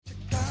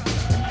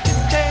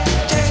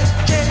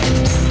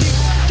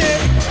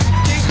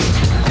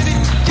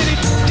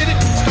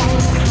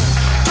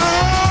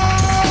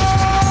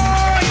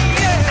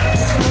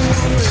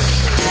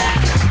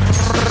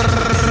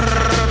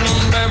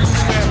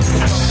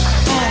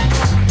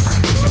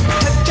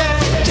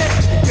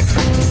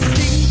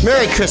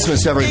Merry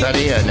Christmas,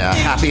 everybody, and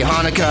happy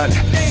Hanukkah, and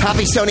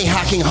happy Sony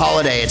hacking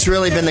holiday. It's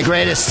really been the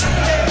greatest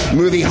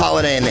movie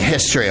holiday in the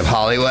history of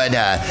Hollywood.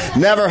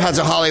 Never has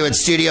a Hollywood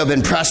studio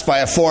been pressed by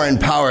a foreign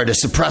power to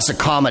suppress a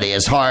comedy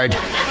as hard,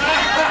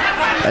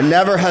 and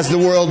never has the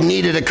world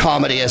needed a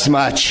comedy as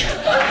much.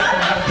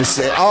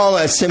 All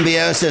a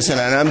symbiosis and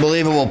an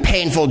unbelievable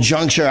painful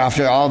juncture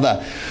after all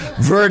the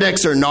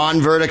verdicts or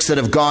non-verdicts that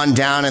have gone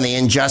down and the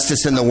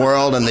injustice in the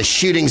world and the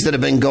shootings that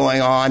have been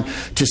going on,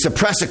 to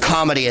suppress a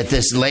comedy at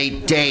this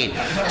late date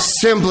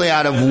simply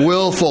out of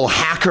willful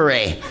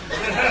hackery.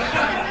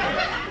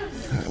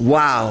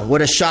 Wow,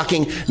 what a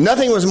shocking...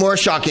 Nothing was more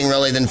shocking,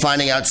 really, than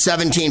finding out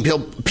 17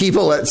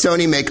 people at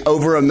Sony make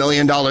over $1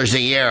 million a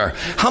year.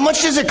 How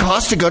much does it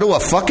cost to go to a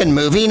fucking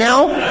movie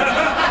now?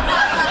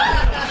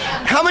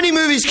 How many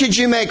movies could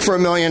you make for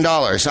 $1 million?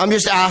 I'm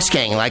just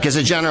asking, like as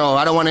a general,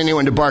 I don't want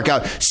anyone to bark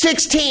out.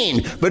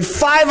 16, but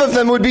 5 of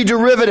them would be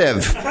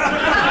derivative.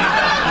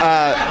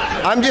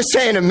 I'm just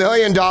saying $1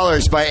 million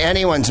by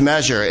anyone's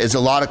measure is a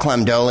lot of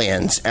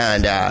Clemdolians,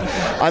 and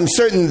I'm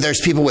certain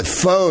there's people with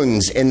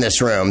phones in this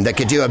room that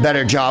could do a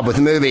better job with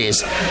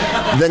movies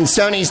than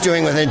Sony's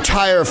doing with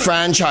entire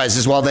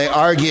franchises while they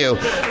argue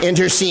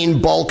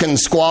interscene Balkan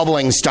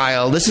squabbling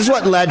style. This is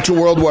what led to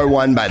World War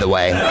I, by the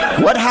way.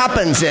 What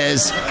happens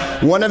is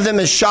one of them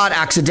is shot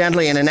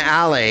accidentally in an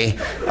alley,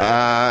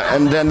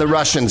 and then the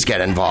Russians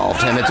get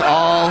involved, and it's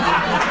all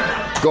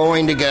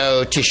going to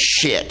go to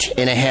shit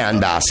in a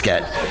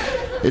handbasket.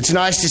 It's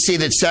nice to see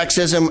that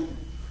sexism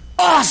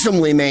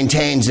awesomely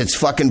maintains its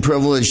fucking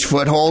privileged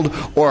foothold,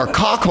 or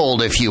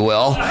cockhold, if you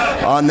will,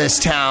 on this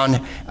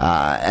town,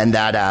 and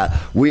that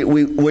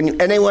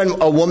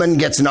when a woman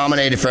gets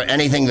nominated for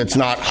anything that's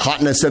not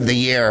hotness of the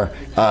year,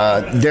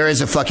 there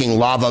is a fucking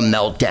lava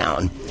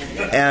meltdown.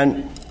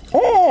 And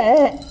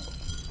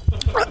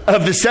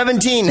of the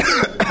 17,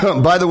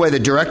 by the way, the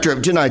director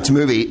of tonight's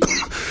movie,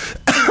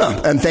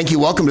 and thank you,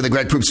 welcome to the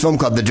Greg Proops Film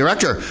Club, the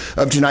director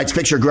of tonight's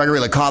picture, Gregory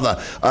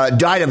LaCava,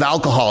 died of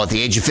alcohol at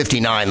the age of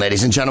 59,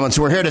 ladies and gentlemen,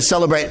 so we're here to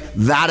celebrate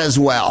that as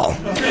well.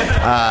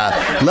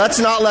 Let's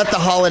not let the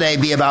holiday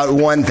be about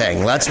one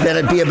thing. Let's let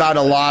it be about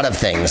a lot of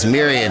things,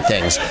 myriad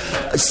things.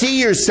 See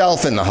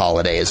yourself in the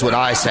holiday is what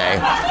I say.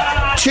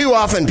 Too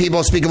often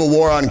people speak of a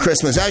war on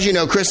Christmas. As you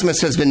know, Christmas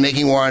has been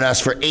making war on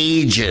us for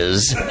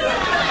ages.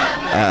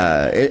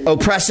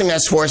 Oppressing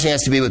us, forcing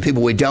us to be with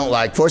people we don't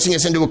like, forcing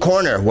us into a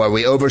corner where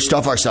we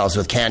overstuff ourselves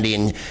with candy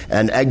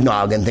and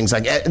eggnog and things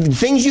like that.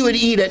 Things you would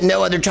eat at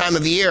no other time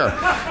of year.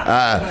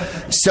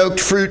 Soaked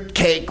fruit,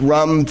 cake,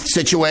 rum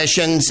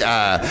situations.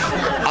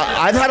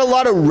 I've had a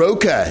lot of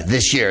Roca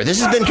this year.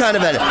 This has been kind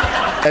of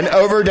an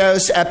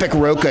overdose epic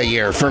Roca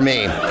year for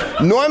me.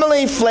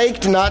 Normally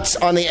flaked nuts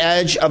on the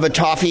edge of a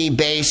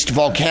toffee-based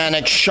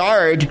volcanic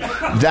shard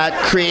that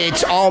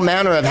creates all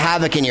manner of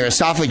havoc in your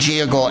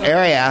esophageal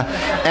area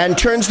and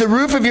turns the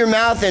roof of your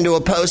mouth into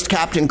a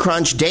post-Captain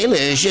Crunch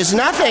deluge is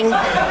nothing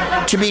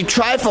to be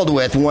trifled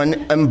with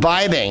when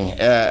imbibing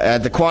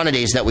the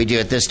quantities that we do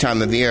at this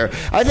time of year.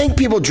 I think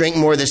people drink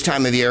more this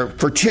time of year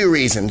for 2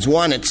 reasons.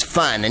 1, it's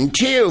fun, and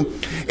 2,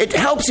 it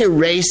helps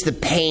erase the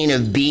pain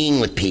of being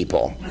with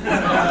people.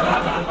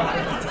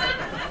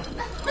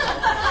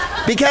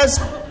 Because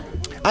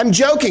I'm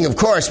joking, of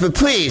course, but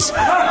please,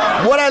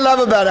 what I love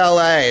about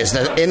LA is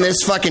that in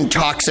this fucking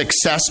toxic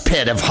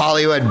cesspit of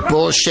Hollywood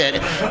bullshit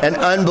and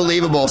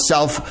unbelievable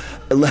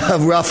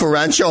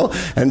self-referential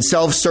and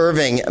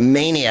self-serving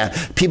mania,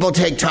 people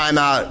take time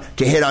out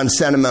to hit on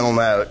sentimental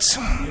notes.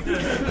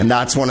 And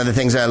that's one of the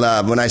things I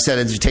love. When I said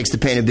it takes the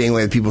pain of being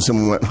with people,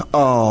 someone went,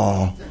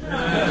 oh.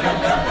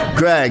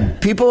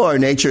 Greg, people are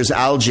nature's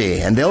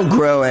algae, and they'll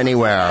grow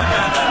anywhere.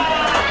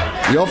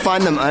 You'll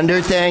find them under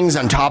things,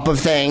 on top of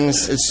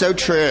things. It's so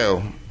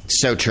true.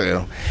 So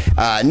true.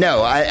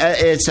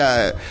 There's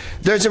a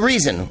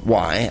reason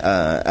why.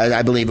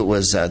 I believe it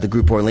was the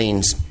group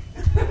Orleans.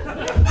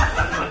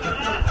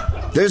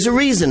 There's a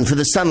reason for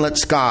the sunlit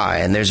sky,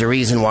 and there's a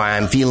reason why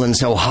I'm feeling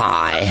so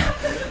high.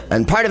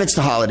 And part of it's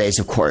the holidays,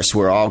 of course.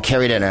 We're all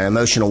carried in an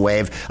emotional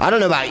wave. I don't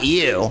know about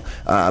you,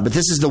 but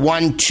this is the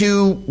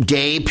 1-2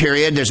 day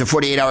period. There's a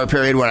 48-hour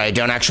period where I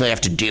don't actually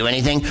have to do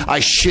anything. I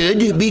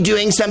should be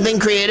doing something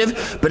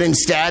creative, but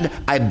instead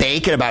I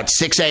bake at about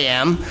 6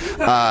 a.m.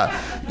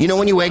 You know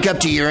when you wake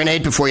up to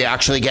urinate before you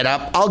actually get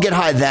up? I'll get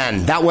high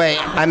then. That way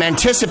I'm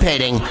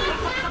anticipating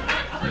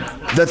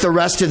that the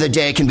rest of the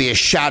day can be a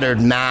shattered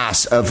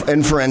mass of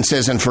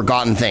inferences and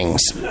forgotten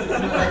things.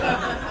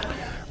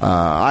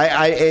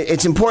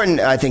 It's important,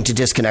 I think, to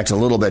disconnect a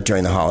little bit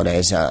during the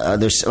holidays.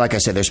 There's, like I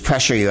said, there's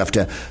pressure. You have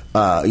to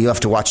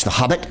watch The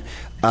Hobbit,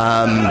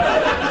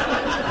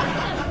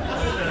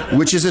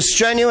 which is a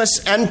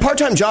strenuous and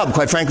part-time job,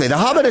 quite frankly. The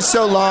Hobbit is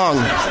so long.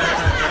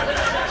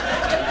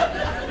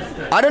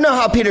 I don't know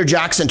how Peter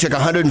Jackson took a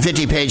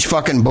 150-page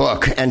fucking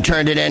book and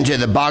turned it into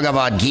the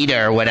Bhagavad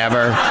Gita or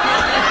whatever.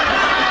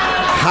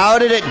 How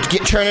did it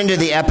turn into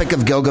the Epic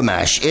of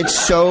Gilgamesh? It's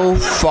so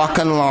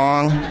fucking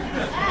long.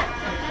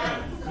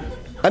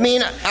 I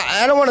mean,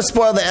 I don't want to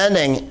spoil the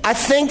ending. I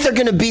think they're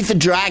going to beat the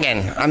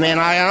dragon. I mean,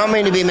 I don't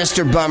mean to be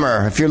Mr.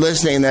 Bummer. If you're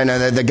listening,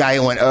 then the guy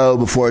who went, oh,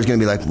 before is going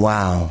to be like,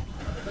 wow.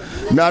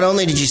 Not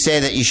only did you say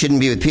that you shouldn't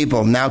be with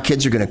people, now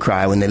kids are going to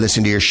cry when they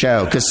listen to your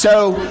show. Because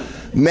so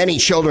many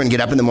children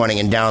get up in the morning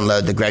and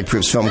download the Greg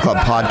Proops Film Club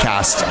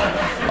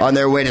podcast on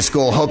their way to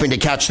school, hoping to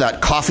catch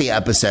that coffee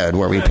episode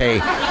where we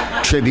pay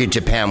tribute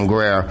to Pam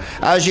Grier.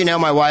 As you know,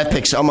 my wife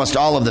picks almost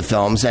all of the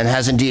films and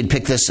has indeed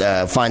picked this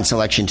fine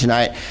selection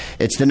tonight.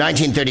 It's the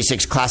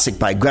 1936 classic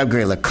by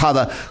Gregory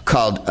LaCava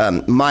called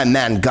My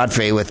Man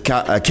Godfrey with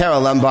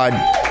Carole Lombard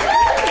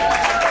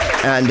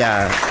and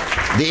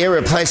the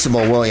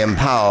irreplaceable William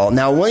Powell.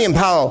 Now, William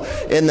Powell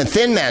in the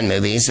Thin Man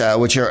movies,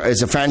 which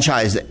is a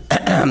franchise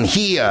that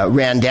he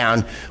ran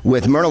down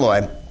with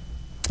Myrna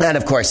and,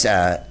 of course,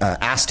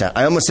 Asta.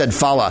 I almost said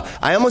Fala.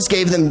 I almost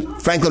gave them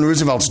Franklin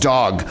Roosevelt's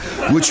dog,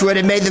 which would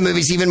have made the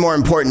movies even more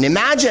important.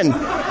 Imagine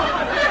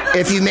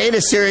if you made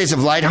a series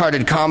of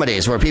lighthearted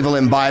comedies where people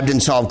imbibed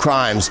and solved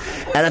crimes,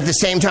 and at the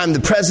same time the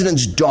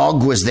president's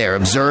dog was there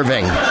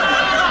observing.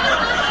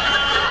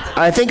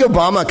 I think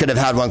Obama could have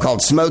had one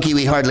called Smokey,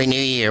 We Hardly Knew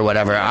You, or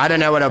whatever. I don't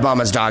know what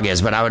Obama's dog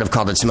is, but I would have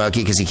called it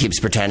Smokey because he keeps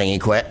pretending he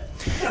quit.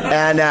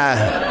 And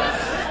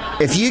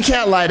if you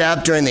can't light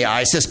up during the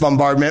ISIS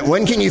bombardment,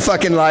 when can you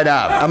fucking light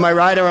up? Am I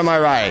right or am I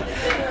right?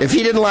 If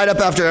he didn't light up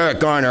after Eric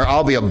Garner,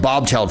 I'll be a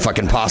bobtailed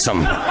fucking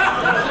possum.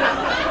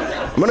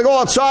 I'm going to go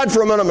outside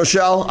for a minute,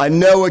 Michelle. I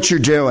know what you're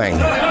doing.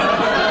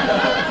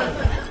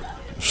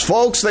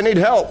 Folks, they need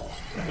help.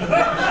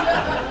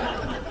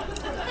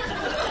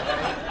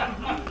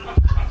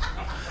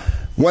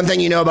 One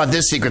thing you know about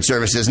this Secret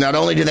Service is not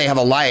only do they have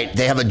a light,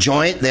 they have a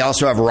joint, they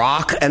also have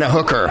rock and a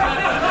hooker.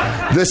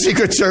 The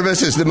Secret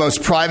Service is the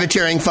most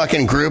privateering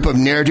fucking group of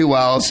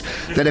ne'er-do-wells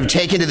that have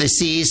taken to the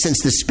seas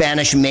since the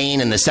Spanish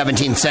Main in the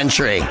 17th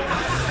century.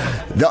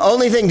 The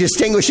only thing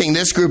distinguishing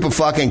this group of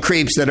fucking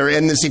creeps that are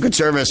in the Secret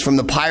Service from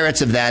the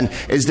pirates of then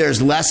is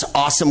there's less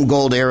awesome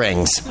gold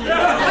earrings.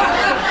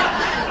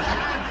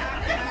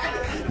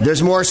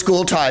 There's more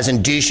school ties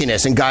and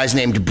douchiness and guys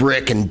named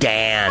Brick and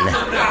Dan.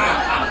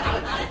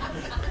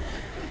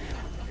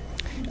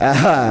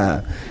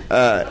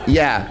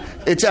 Yeah,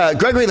 it's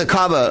Gregory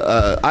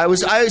LaCava.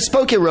 I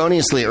spoke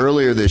erroneously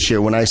earlier this year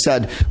when I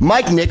said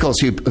Mike Nichols,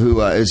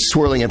 who is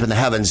swirling up in the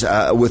heavens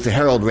with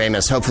Harold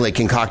Ramis, hopefully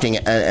concocting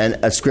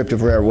a script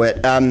of rare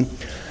wit.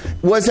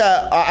 Was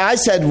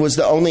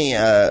the only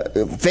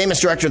famous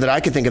director that I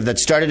could think of that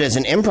started as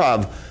an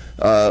improv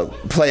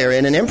player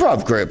in an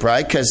improv group,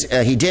 right? Because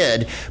he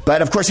did.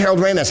 But, of course, Harold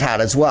Ramis had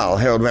as well.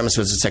 Harold Ramis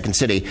was the Second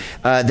City.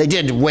 They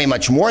did way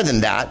much more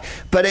than that.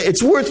 But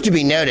it's worth to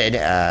be noted.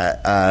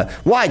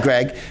 Why,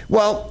 Greg?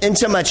 Well, in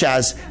so much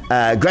as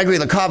Gregory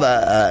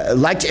LaCava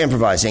liked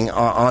improvising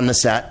on the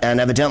set and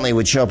evidently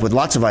would show up with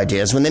lots of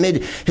ideas. When they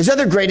made his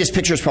other greatest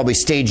picture is probably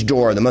Stage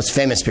Door, the most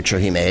famous picture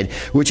he made,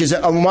 which is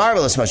a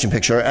marvelous motion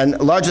picture and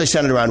largely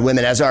centered around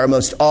women, as are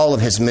most all of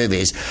his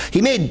movies.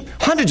 He made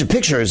hundreds of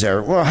pictures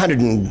there,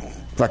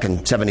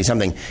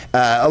 170-something.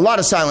 A lot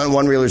of silent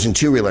one-reelers and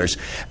two-reelers.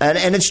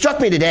 And it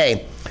struck me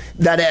today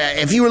that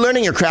if you were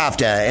learning your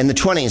craft in the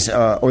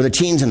 20s or the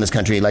teens in this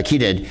country, like he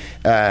did, he'd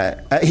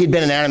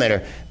been an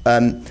animator,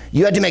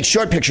 you had to make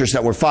short pictures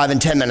that were 5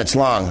 and 10 minutes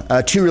long.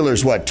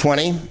 Two-reelers, what,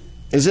 20?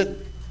 Is it?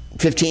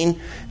 15?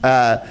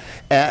 But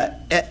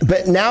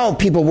now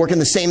people work in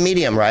the same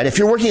medium, right? If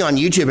you're working on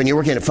YouTube and you're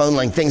working at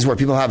phone-length things where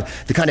people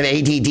have the kind of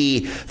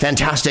ADD,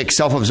 fantastic,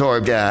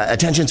 self-absorbed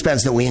attention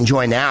spans that we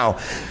enjoy now,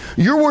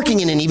 you're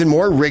working in an even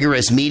more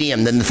rigorous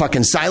medium than the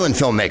fucking silent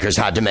filmmakers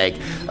had to make.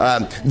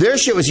 Their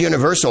shit was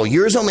universal.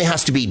 Yours only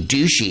has to be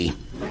douchey.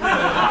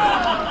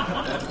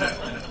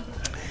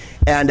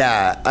 And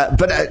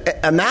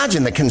but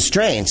imagine the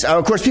constraints.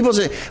 Of course,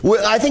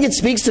 I think it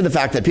speaks to the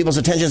fact that people's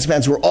attention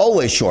spans were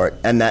always short,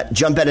 and that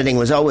jump editing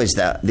was always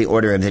the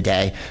order of the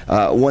day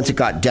once it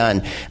got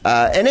done.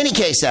 In any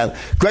case,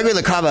 Gregory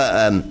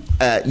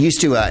LaCava used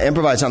to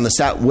improvise on the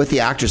set with the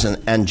actors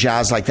and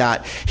jazz like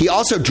that. He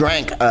also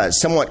drank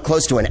somewhat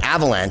close to an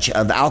avalanche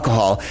of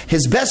alcohol.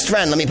 His best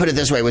friend, let me put it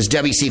this way, was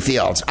W.C.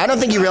 Fields. I don't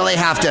think you really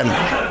have to.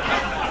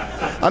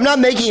 I'm not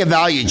making a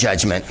value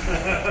judgment.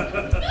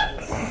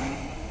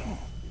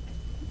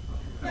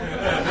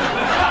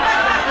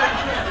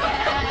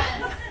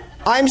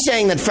 I'm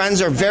saying that friends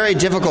are very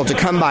difficult to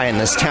come by in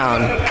this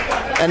town,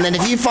 and that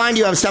if you find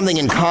you have something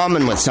in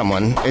common with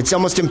someone, it's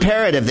almost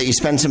imperative that you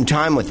spend some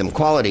time with them,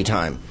 quality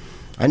time.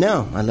 I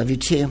know, I love you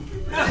too.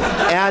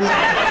 And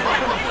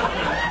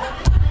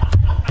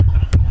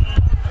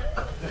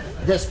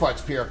this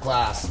part's pure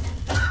class.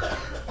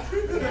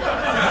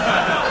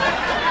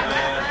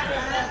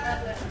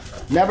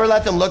 Never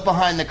let them look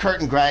behind the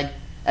curtain, Greg,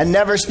 and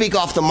never speak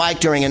off the mic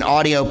during an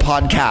audio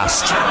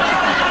podcast.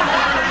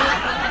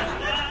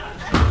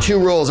 2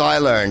 rules I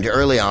learned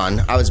early on.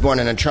 I was born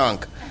in a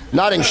trunk.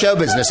 Not in show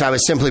business, I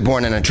was simply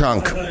born in a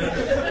trunk.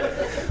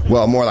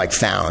 Well, more like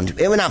found.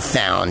 It was not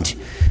found.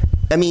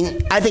 I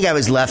mean, I think I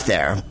was left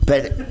there,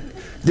 but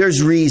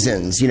there's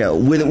reasons,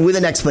 with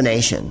an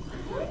explanation.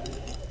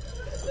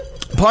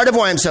 part of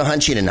why I'm so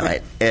hunchy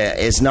tonight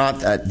is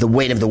not the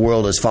weight of the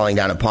world is falling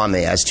down upon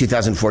me, as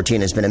 2014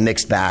 has been a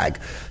mixed bag.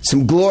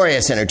 Some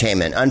glorious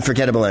entertainment,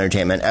 unforgettable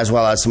entertainment, as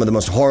well as some of the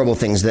most horrible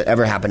things that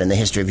ever happened in the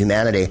history of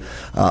humanity,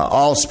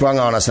 all sprung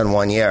on us in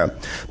 1 year.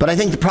 But I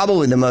think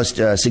probably the most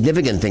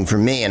significant thing for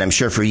me, and I'm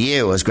sure for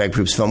you as Greg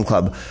Proops Film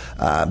Club,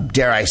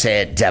 dare I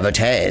say it,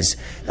 devotees,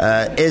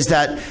 is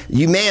that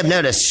you may have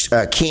noticed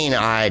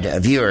keen-eyed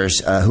viewers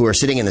who are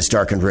sitting in this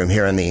darkened room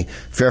here in the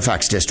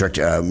Fairfax district,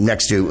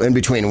 next to, in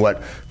between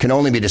what can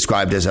only be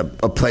described as a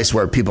place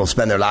where people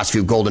spend their last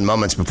few golden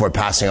moments before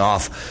passing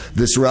off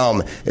this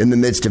realm in the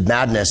midst of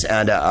madness,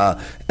 and a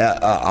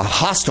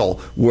hostel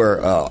where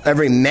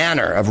every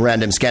manner of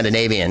random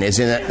Scandinavian is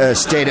in a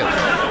state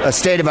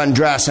of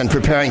undress and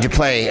preparing to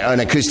play an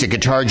acoustic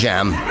guitar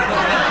jam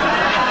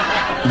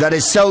that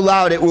is so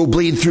loud it will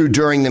bleed through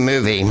during the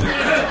movie.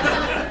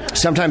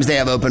 Sometimes they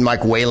have open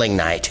mic wailing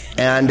night.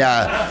 And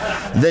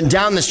then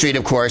down the street,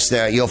 of course,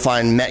 you'll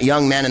find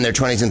young men in their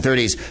 20s and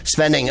 30s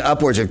spending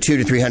upwards of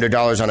 $200 to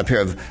 $300 on a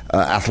pair of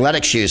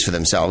athletic shoes for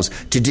themselves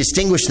to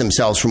distinguish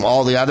themselves from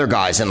all the other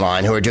guys in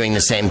line who are doing the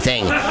same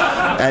thing,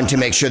 and to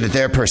make sure that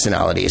their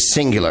personality is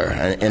singular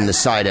in the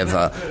sight of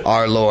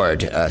our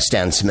Lord,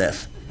 Stan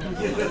Smith.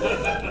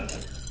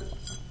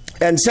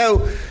 And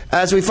so,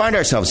 as we find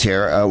ourselves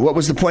here, what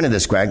was the point of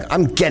this, Greg?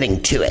 I'm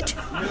getting to it.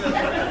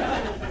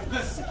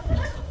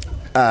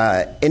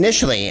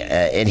 Initially,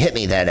 it hit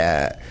me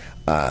that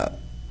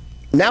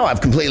now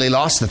I've completely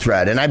lost the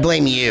thread, and I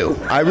blame you.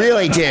 I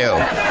really do.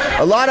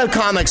 A lot of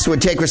comics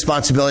would take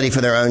responsibility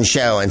for their own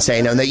show and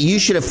say, no, that you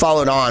should have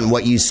followed on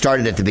what you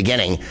started at the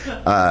beginning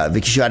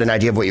because you had an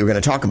idea of what you were going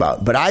to talk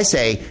about. But I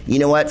say, you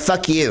know what?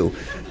 Fuck you.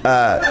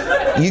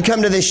 You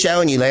come to this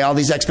show and you lay all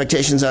these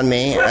expectations on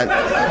me,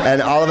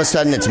 and all of a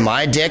sudden it's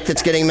my dick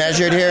that's getting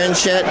measured here and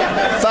shit.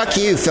 Fuck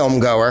you, film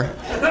goer.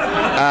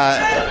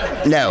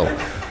 No.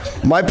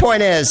 My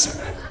point is,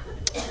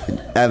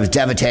 as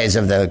devotees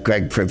of the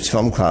Greg Proops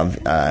Film Club,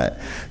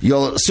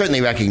 you'll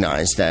certainly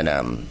recognize that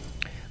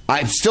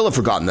I still have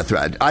forgotten the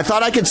thread. I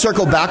thought I could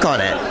circle back on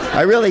it.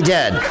 I really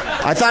did.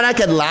 I thought I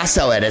could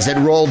lasso it as it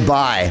rolled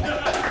by.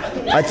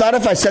 I thought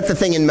if I set the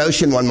thing in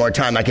motion one more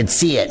time, I could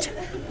see it.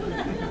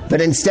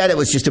 But instead, it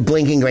was just a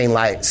blinking green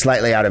light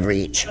slightly out of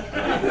reach.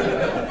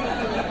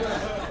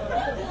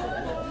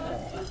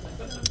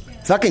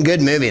 Fucking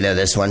good movie, though,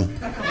 this one.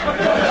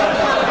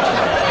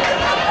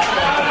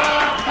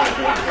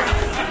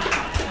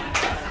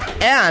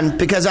 And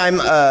because I'm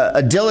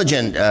a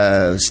diligent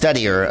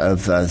studier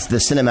of the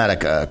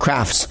cinematic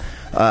crafts,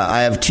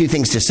 I have two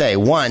things to say.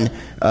 One, you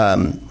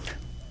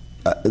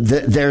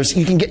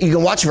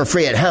can watch it for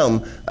free at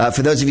home.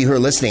 For those of you who are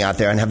listening out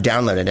there and have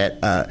downloaded it,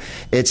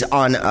 it's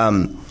on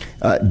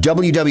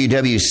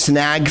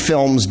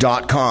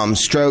www.snagfilms.com.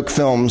 Stroke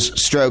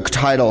films, stroke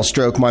title,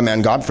 stroke my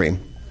man Godfrey.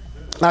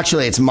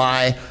 Actually, it's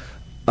my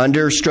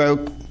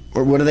understroke,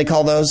 or what do they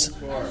call those?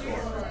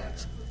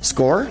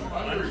 Score?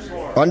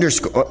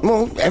 Underscore.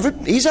 Well,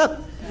 ease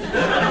up.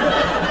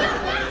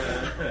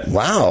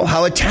 Wow,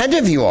 how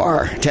attentive you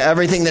are to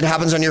everything that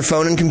happens on your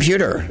phone and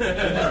computer.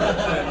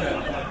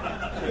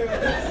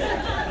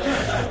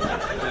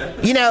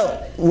 You know,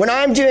 when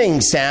I'm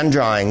doing sand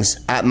drawings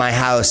at my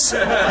house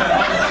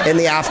in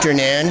the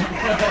afternoon,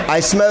 I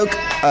smoke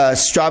a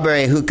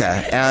strawberry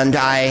hookah, and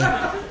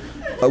I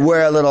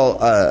wear a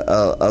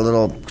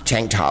little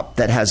tank top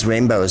that has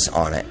rainbows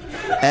on it.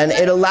 And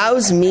it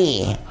allows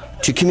me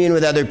to commune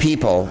with other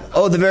people.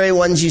 Oh, the very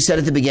ones you said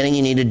at the beginning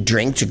you need a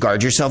drink to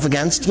guard yourself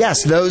against?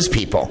 Yes, those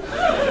people.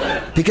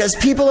 Because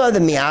people are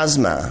the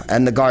miasma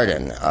and the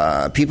garden.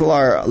 People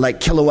are like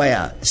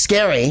Kilauea.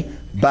 Scary,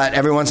 but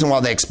every once in a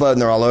while they explode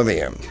and they're all over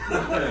you.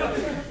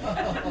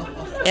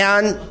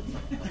 And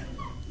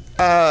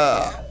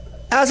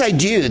as I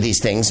do these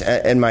things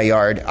in my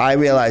yard, I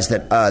realize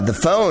that the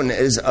phone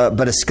is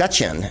but a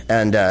scutcheon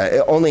and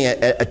only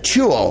a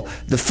tool.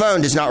 The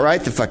phone does not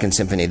write the fucking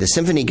symphony. The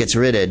symphony gets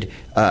written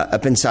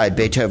up inside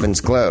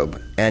Beethoven's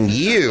globe. And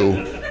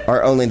you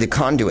are only the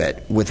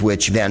conduit with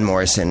which Van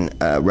Morrison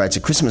writes a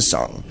Christmas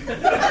song.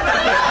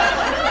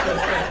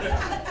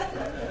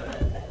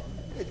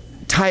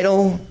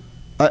 Title...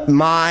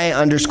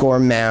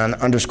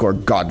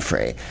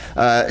 my_man_Godfrey.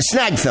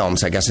 Snag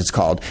Films, I guess it's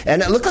called.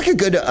 And it looked like a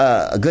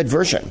good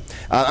version.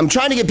 I'm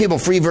trying to get people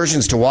free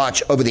versions to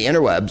watch over the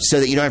interweb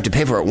so that you don't have to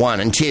pay for it, one.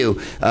 And two,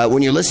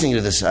 when you're listening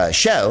to this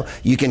show,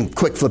 you can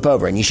quick flip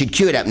over. And you should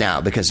cue it up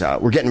now because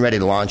we're getting ready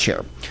to launch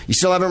here. You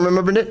still haven't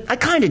remembered it? I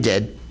kind of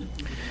did.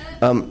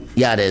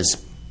 Yeah, it is.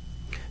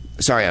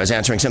 Sorry, I was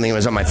answering something that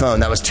was on my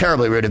phone. That was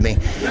terribly rude of me.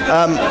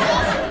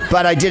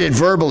 But I did it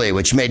verbally,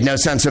 which made no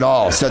sense at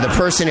all. So the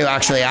person who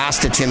actually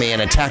asked it to me in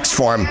a text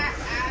form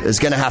is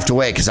going to have to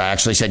wait because I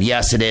actually said,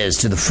 yes, it is,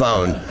 to the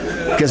phone.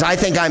 Because I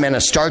think I'm in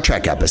a Star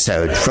Trek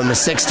episode from the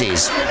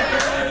 60s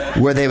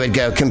where they would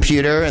go,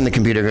 computer, and the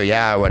computer go,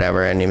 yeah, or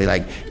whatever. And he'd be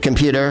like,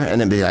 computer, and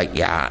then be like,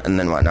 yeah, and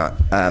then whatnot.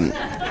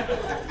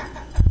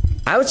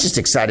 I was just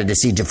excited to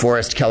see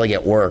DeForest Kelley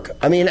at work.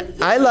 I mean,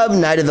 I love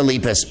Night of the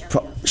Lepus.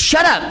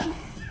 Shut up!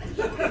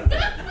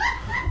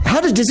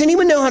 Does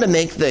anyone know how to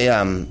make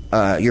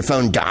your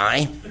phone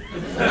die?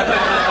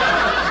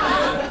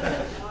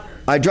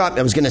 I dropped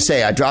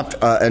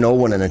an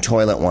old one in a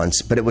toilet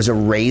once, but it was a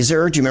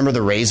razor. Do you remember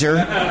the razor?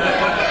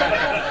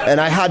 And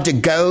I had to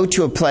go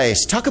to a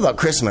place. Talk about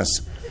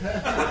Christmas.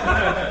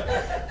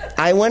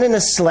 I went in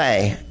a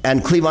sleigh,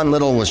 and Cleavon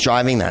Little was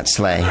driving that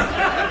sleigh.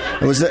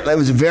 It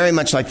was very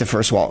much like the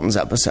first Waltons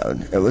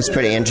episode. It was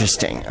pretty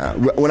interesting.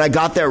 When I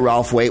got there,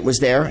 Ralph Waite was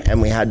there,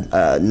 and we had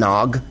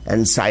nog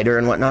and cider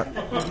and whatnot.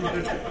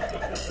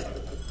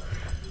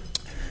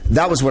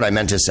 That was what I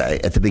meant to say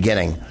at the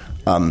beginning.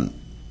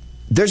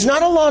 There's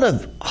not a lot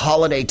of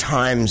holiday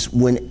times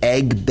when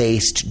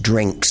egg-based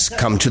drinks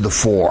come to the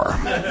fore.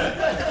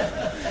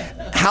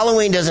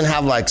 Halloween doesn't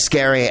have like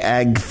scary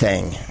egg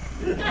thing.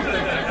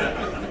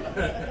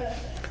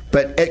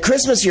 But at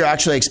Christmas, you're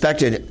actually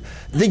expected.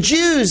 The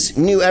Jews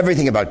knew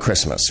everything about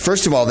Christmas.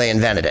 First of all, they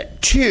invented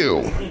it.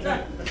 2,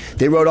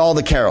 they wrote all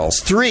the carols.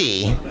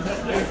 3,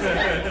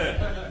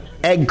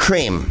 egg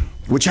cream,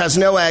 which has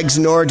no eggs,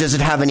 nor does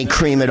it have any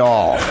cream at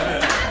all.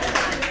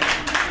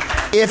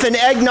 If an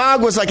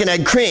eggnog was like an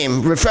egg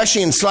cream,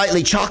 refreshing and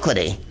slightly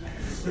chocolatey,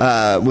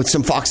 with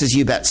some Fox's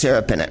You Bet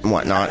syrup in it and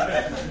whatnot,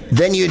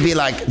 then you'd be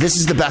like, this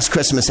is the best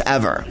Christmas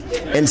ever.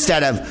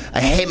 Instead of,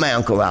 I hate my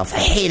Uncle Ralph. I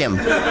hate him.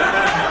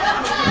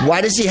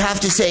 Why does he have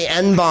to say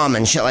N-bomb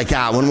and shit like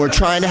that when we're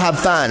trying to have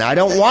fun? I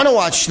don't want to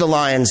watch the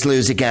Lions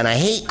lose again. I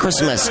hate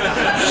Christmas. I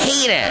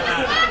hate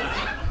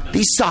it.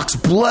 These socks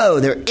blow.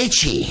 They're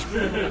itchy.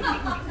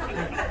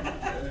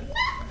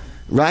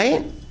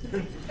 Right?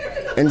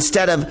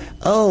 Instead of,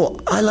 oh,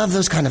 I love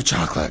those kind of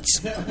chocolates.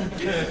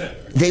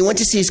 They went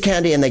to See's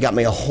Candy and they got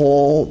me a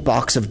whole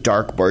box of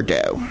dark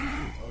Bordeaux.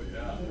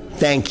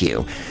 Thank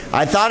you.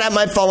 I thought I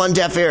might fall on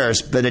deaf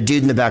ears, but a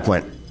dude in the back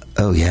went,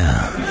 oh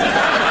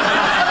yeah.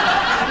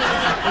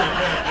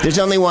 There's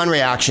only one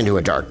reaction to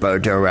a dark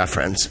Bordeaux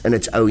reference, and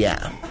it's, oh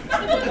yeah.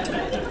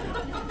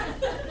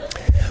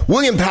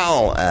 William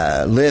Powell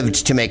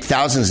lived to make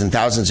thousands and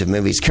thousands of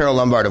movies. Carole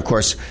Lombard, of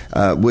course,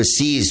 was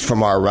seized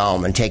from our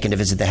realm and taken to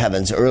visit the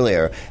heavens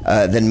earlier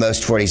than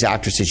most 40s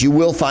actresses. You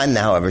will find,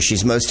 however,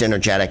 she's most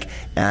energetic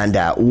and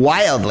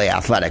wildly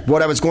athletic.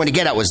 What I was going to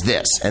get at was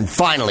this, and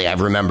finally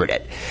I've remembered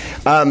it.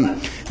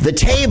 The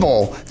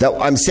table that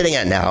I'm sitting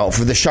at now,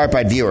 for the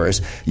sharp-eyed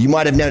viewers, you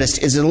might have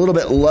noticed is a little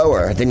bit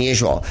lower than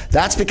usual.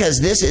 That's because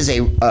this is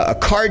a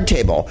card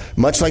table,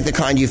 much like the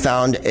kind you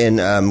found in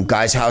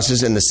guys'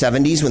 houses in the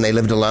 70s when they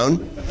lived alone.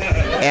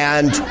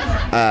 And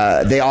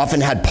they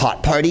often had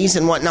pot parties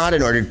and whatnot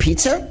and ordered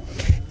pizza.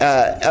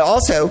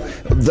 Also,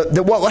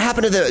 what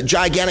happened to the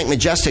gigantic,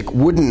 majestic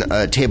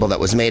wooden table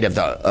that was made of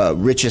the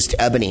richest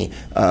ebony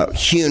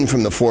hewn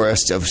from the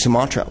forests of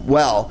Sumatra?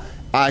 Well,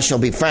 I shall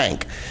be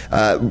frank.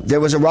 There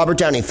was a Robert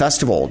Downey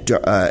Festival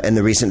in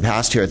the recent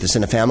past here at the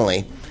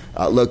Cinefamily,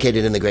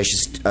 located in the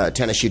gracious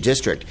Tennis Shoe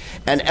District.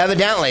 And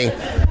evidently,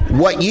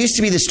 what used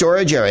to be the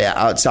storage area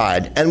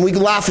outside, and we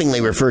laughingly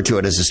refer to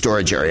it as a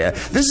storage area,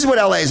 this is what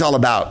LA is all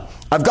about.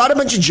 I've got a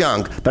bunch of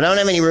junk, but I don't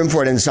have any room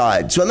for it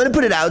inside. So I'm going to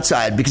put it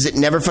outside because it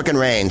never fucking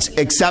rains,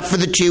 except for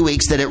the 2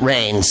 weeks that it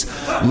rains,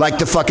 like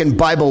the fucking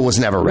Bible was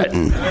never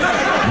written.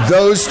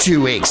 Those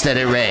 2 weeks that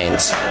it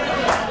rains.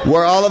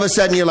 Where all of a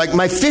sudden you're like,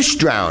 my fish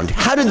drowned.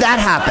 How did that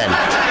happen?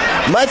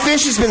 My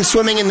fish has been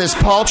swimming in this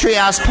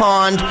paltry-ass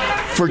pond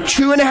for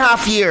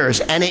 2.5 years,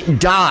 and it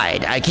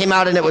died. I came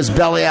out and it was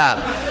belly up,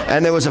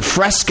 and there was a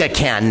Fresca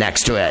can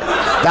next to it.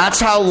 That's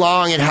how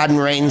long it hadn't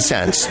rained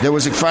since. There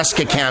was a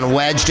Fresca can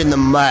wedged in the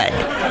mud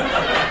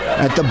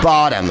at the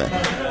bottom,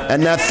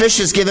 and the fish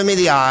has given me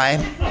the eye.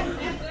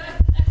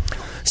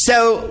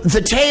 So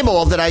the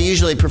table that I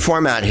usually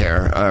perform at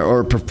here,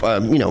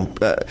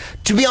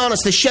 to be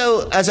honest, the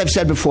show, as I've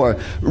said before,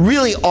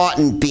 really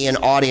oughtn't be an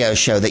audio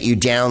show that you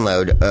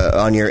download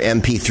on your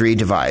MP3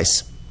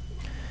 device,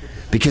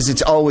 because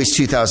it's always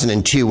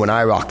 2002 when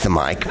I rock the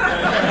mic.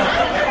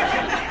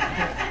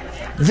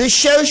 The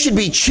show should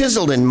be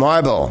chiseled in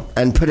marble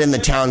and put in the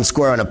town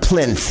square on a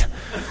plinth,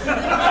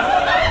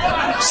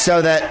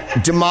 so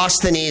that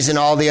Demosthenes and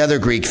all the other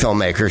Greek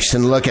filmmakers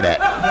can look at it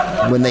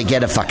when they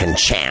get a fucking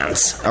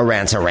chance. A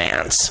rance.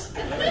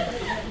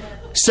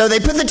 So they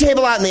put the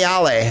table out in the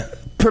alley,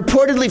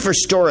 purportedly for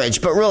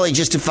storage, but really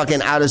just to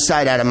fucking out of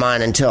sight, out of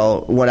mind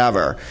until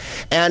whatever.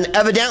 And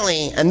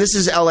evidently, and this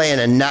is LA in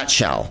a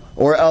nutshell,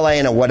 or LA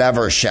in a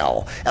whatever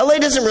shell, LA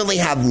doesn't really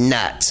have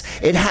nuts.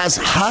 It has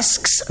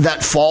husks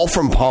that fall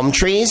from palm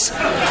trees,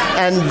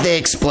 and they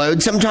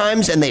explode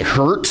sometimes, and they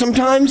hurt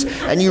sometimes,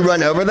 and you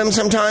run over them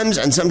sometimes,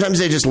 and sometimes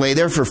they just lay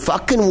there for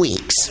fucking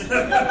weeks.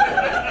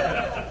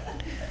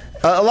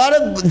 A lot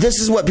of this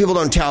is what people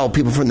don't tell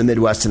people from the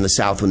Midwest and the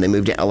South when they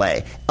move to LA.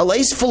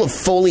 LA's full of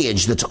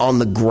foliage that's on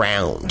the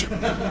ground.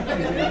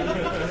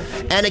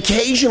 And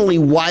occasionally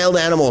wild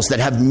animals that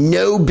have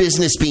no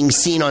business being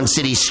seen on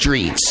city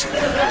streets.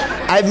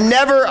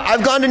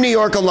 I've gone to New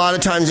York a lot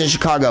of times in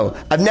Chicago.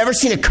 I've never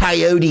seen a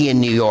coyote in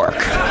New York.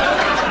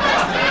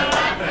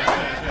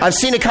 I've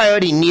seen a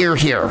coyote near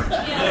here,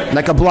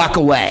 like a block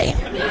away.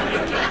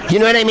 You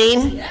know what I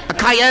mean? A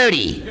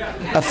coyote.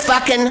 A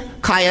fucking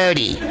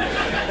coyote.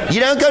 You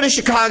don't go to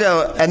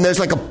Chicago and there's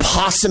like a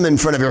possum in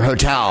front of your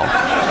hotel.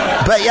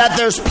 But yet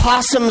there's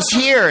possums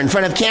here in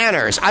front of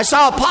Canner's. I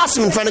saw a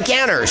possum in front of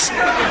Canner's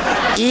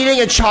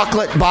eating a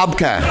chocolate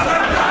babka.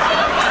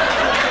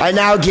 I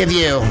now give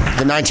you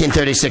the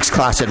 1936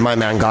 classic, My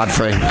Man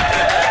Godfrey.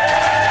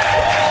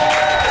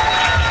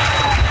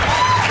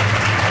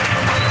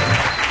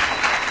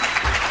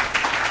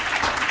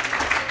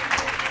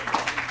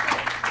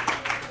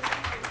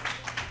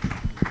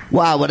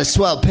 Wow, what a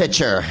swell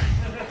picture.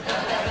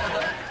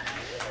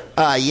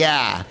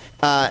 Yeah.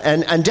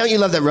 And don't you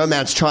love that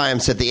romance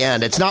triumphs at the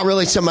end? It's not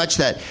really so much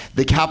that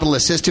the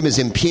capitalist system is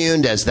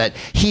impugned as that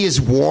he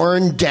is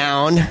worn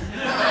down.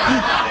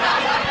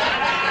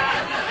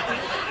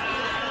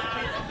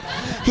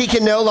 He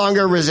can no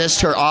longer resist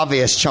her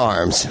obvious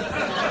charms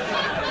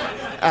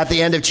at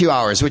the end of 2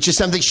 hours, which is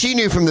something she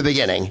knew from the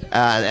beginning,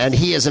 and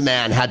he as a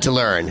man had to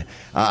learn,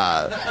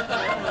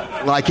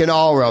 like in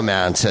all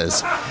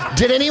romances.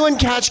 Did anyone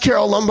catch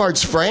Carole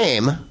Lombard's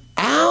frame?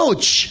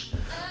 Ouch!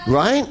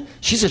 Right?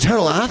 She's a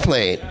total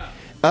athlete.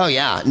 Oh,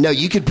 yeah. No,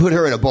 you could put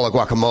her in a bowl of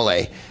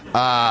guacamole.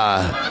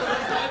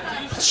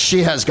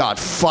 She has got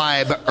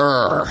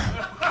fiber.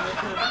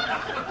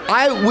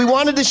 We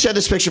wanted to show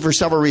this picture for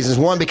several reasons.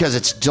 One, because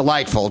it's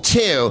delightful.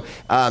 Two,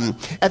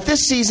 at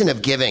this season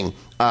of giving,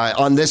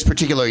 on this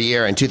particular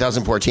year in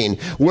 2014,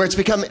 where it's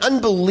become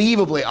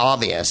unbelievably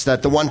obvious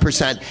that the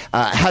 1%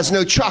 has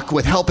no truck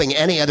with helping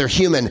any other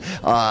human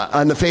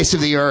on the face of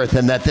the earth,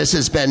 and that this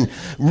has been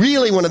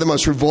really one of the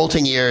most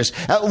revolting years.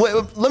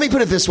 Let me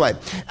put it this way.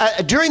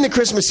 During the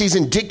Christmas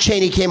season, Dick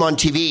Cheney came on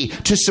TV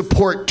to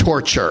support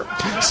torture.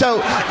 So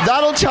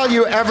that'll tell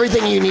you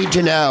everything you need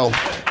to know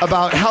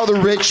about how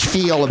the rich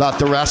feel about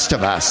the rest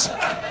of us.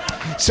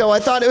 So I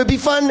thought it would be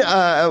fun.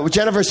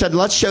 Jennifer said,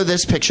 let's show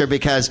this picture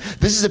because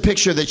this is a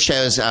picture that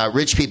shows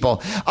rich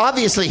people.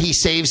 Obviously, he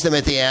saves them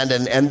at the end,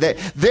 and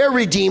they're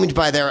redeemed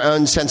by their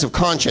own sense of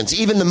conscience.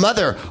 Even the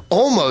mother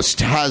almost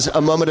has a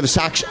moment of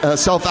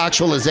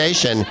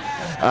self-actualization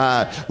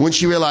when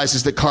she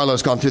realizes that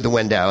Carlo's gone through the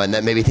window and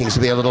that maybe things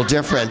will be a little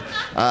different.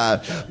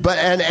 But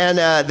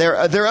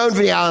their own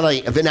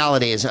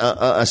venality is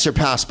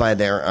surpassed by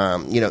their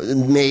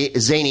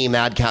zany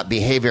madcap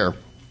behavior,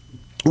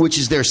 which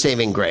is their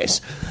saving grace.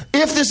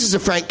 If this is a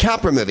Frank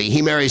Capra movie,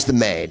 he marries the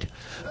maid.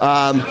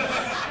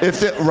 If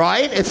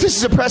this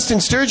is a Preston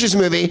Sturges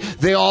movie,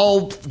 they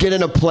all get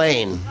in a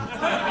plane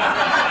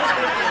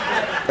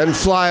and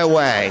fly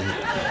away.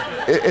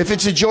 If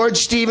it's a George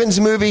Stevens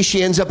movie,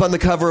 she ends up on the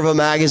cover of a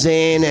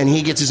magazine and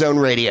he gets his own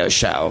radio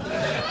show.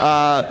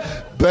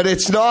 But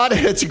it's not.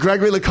 It's a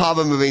Gregory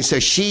LaCava movie, so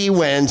she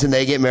wins and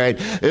they get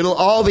married. It'll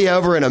all be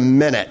over in a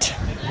minute.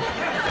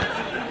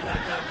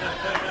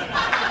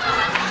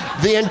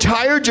 The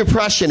entire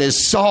depression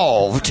is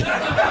solved.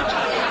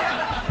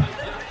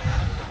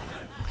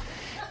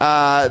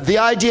 The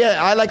idea,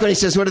 I like when he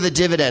says, what are the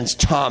dividends,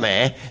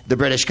 Tommy, the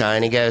British guy,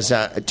 and he goes,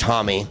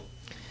 Tommy.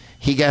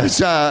 He goes,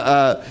 50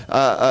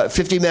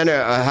 men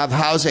have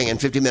housing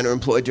and 50 men are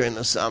employed during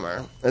the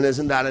summer. And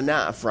isn't that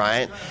enough,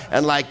 right?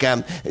 And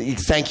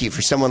thank you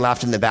for someone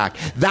laughed in the back.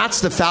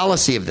 That's the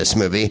fallacy of this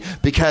movie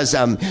because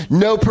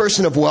no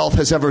person of wealth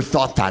has ever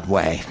thought that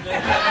way.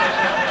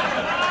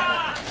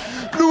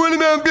 What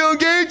about Bill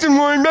Gates and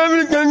Warren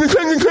Buffett?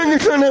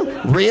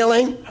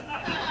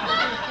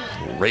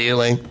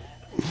 Really?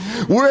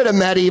 We're at a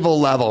medieval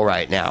level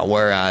right now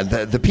where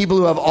the people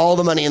who have all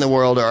the money in the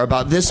world are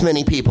about this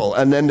many people,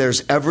 and then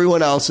there's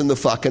everyone else in the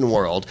fucking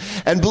world.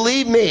 And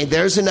believe me,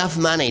 there's enough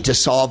money to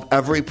solve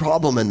every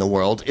problem in the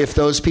world if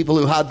those people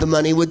who had the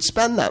money would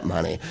spend that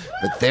money.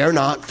 But they're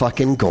not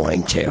fucking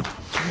going to.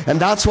 And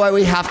that's why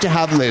we have to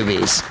have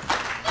movies.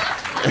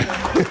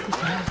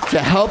 To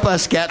help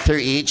us get through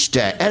each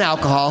day. And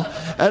alcohol.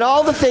 And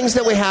all the things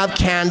that we have,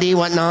 candy,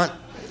 whatnot.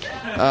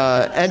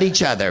 And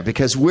each other,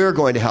 because we're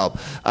going to help.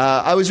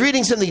 I was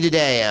reading something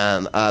today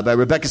by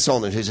Rebecca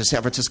Solnit, who's a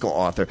San Francisco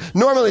author.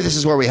 Normally this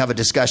is where we have a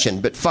discussion,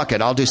 but fuck it,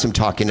 I'll do some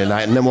talking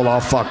tonight, and then we'll all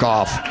fuck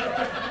off.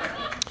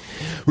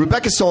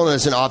 Rebecca Solnit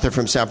is an author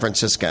from San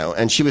Francisco,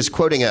 and she was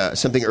quoting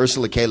something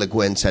Ursula K. Le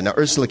Guin said. Now,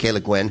 Ursula K. Le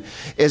Guin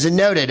is a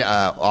noted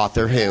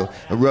author who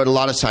wrote a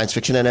lot of science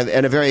fiction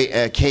and a very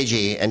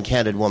cagey and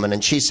candid woman.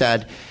 And she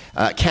said,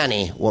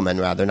 canny woman,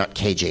 rather, not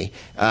cagey.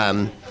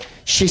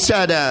 She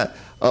said,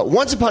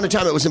 once upon a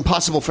time, it was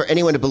impossible for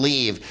anyone to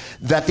believe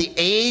that the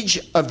age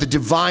of the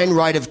divine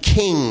right of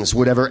kings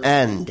would ever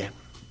end.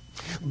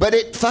 But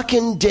it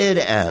fucking did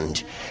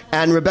end.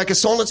 And Rebecca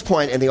Solnit's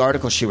point in the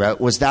article she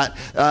wrote was that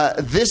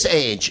this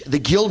age, the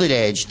Gilded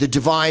Age, the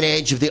divine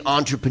age of the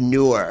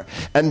entrepreneur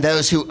and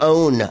those who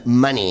own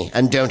money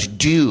and don't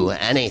do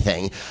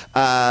anything,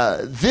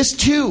 this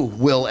too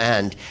will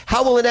end.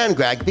 How will it end,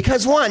 Greg?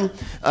 Because one,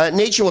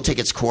 nature will take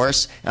its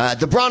course.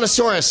 The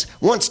Brontosaurus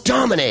once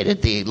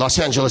dominated the Los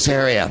Angeles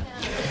area.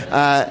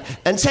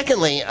 And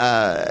secondly,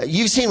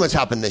 you've seen what's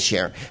happened this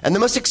year. And the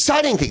most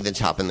exciting thing that's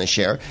happened this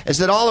year is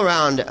that all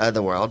around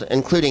the world,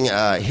 including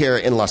here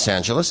in Los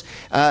Angeles,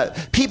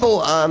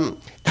 people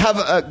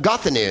have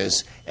got the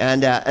news,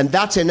 and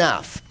that's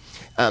enough.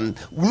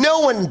 No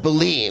one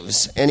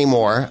believes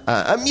anymore.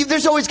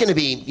 There's always going to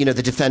be,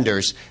 the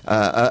defenders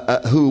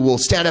who will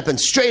stand up and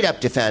straight up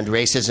defend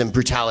racism,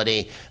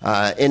 brutality,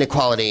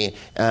 inequality,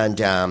 and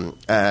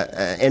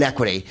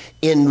inequity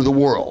in the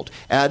world.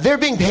 They're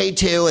being paid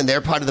to, and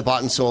they're part of the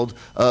bought and sold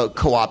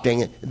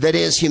co-opting that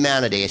is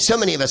humanity. So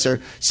many of us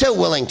are so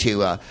willing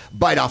to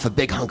bite off a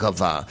big hunk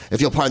of,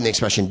 if you'll pardon the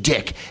expression,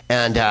 dick,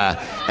 and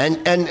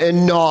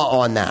gnaw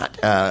on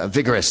that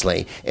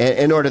vigorously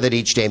in order that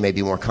each day may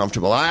be more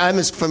comfortable. I'm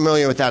as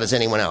familiar with that as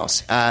anyone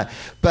else.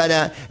 But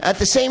at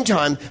the same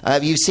time,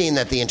 you've seen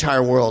that the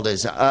entire world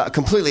is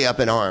completely up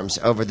in arms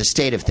over the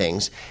state of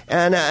things.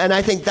 And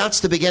I think that's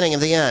the beginning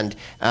of the end.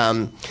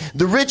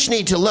 The rich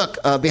need to look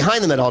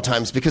behind them at all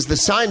times, because the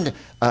sound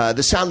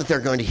that they're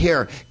going to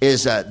hear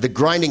is the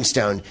grinding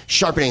stone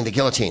sharpening the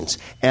guillotines,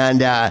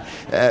 and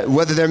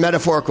whether they're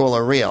metaphorical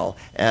or real.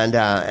 And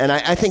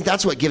I think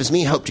that's what gives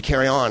me hope to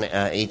carry on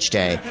each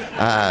day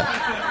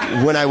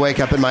when I wake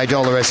up in my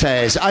dolorous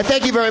haze. I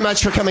thank you very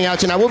much for coming out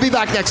tonight. We'll be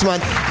back next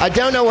month. I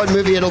don't know what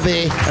movie it'll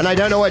be, and I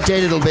don't know what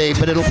date it'll be,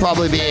 but it'll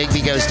probably be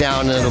Igby Goes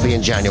Down, and it'll be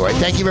in January.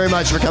 Thank you very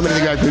much for coming to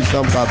the Greg Proops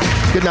Film Club.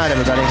 Good night,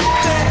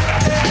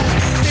 everybody.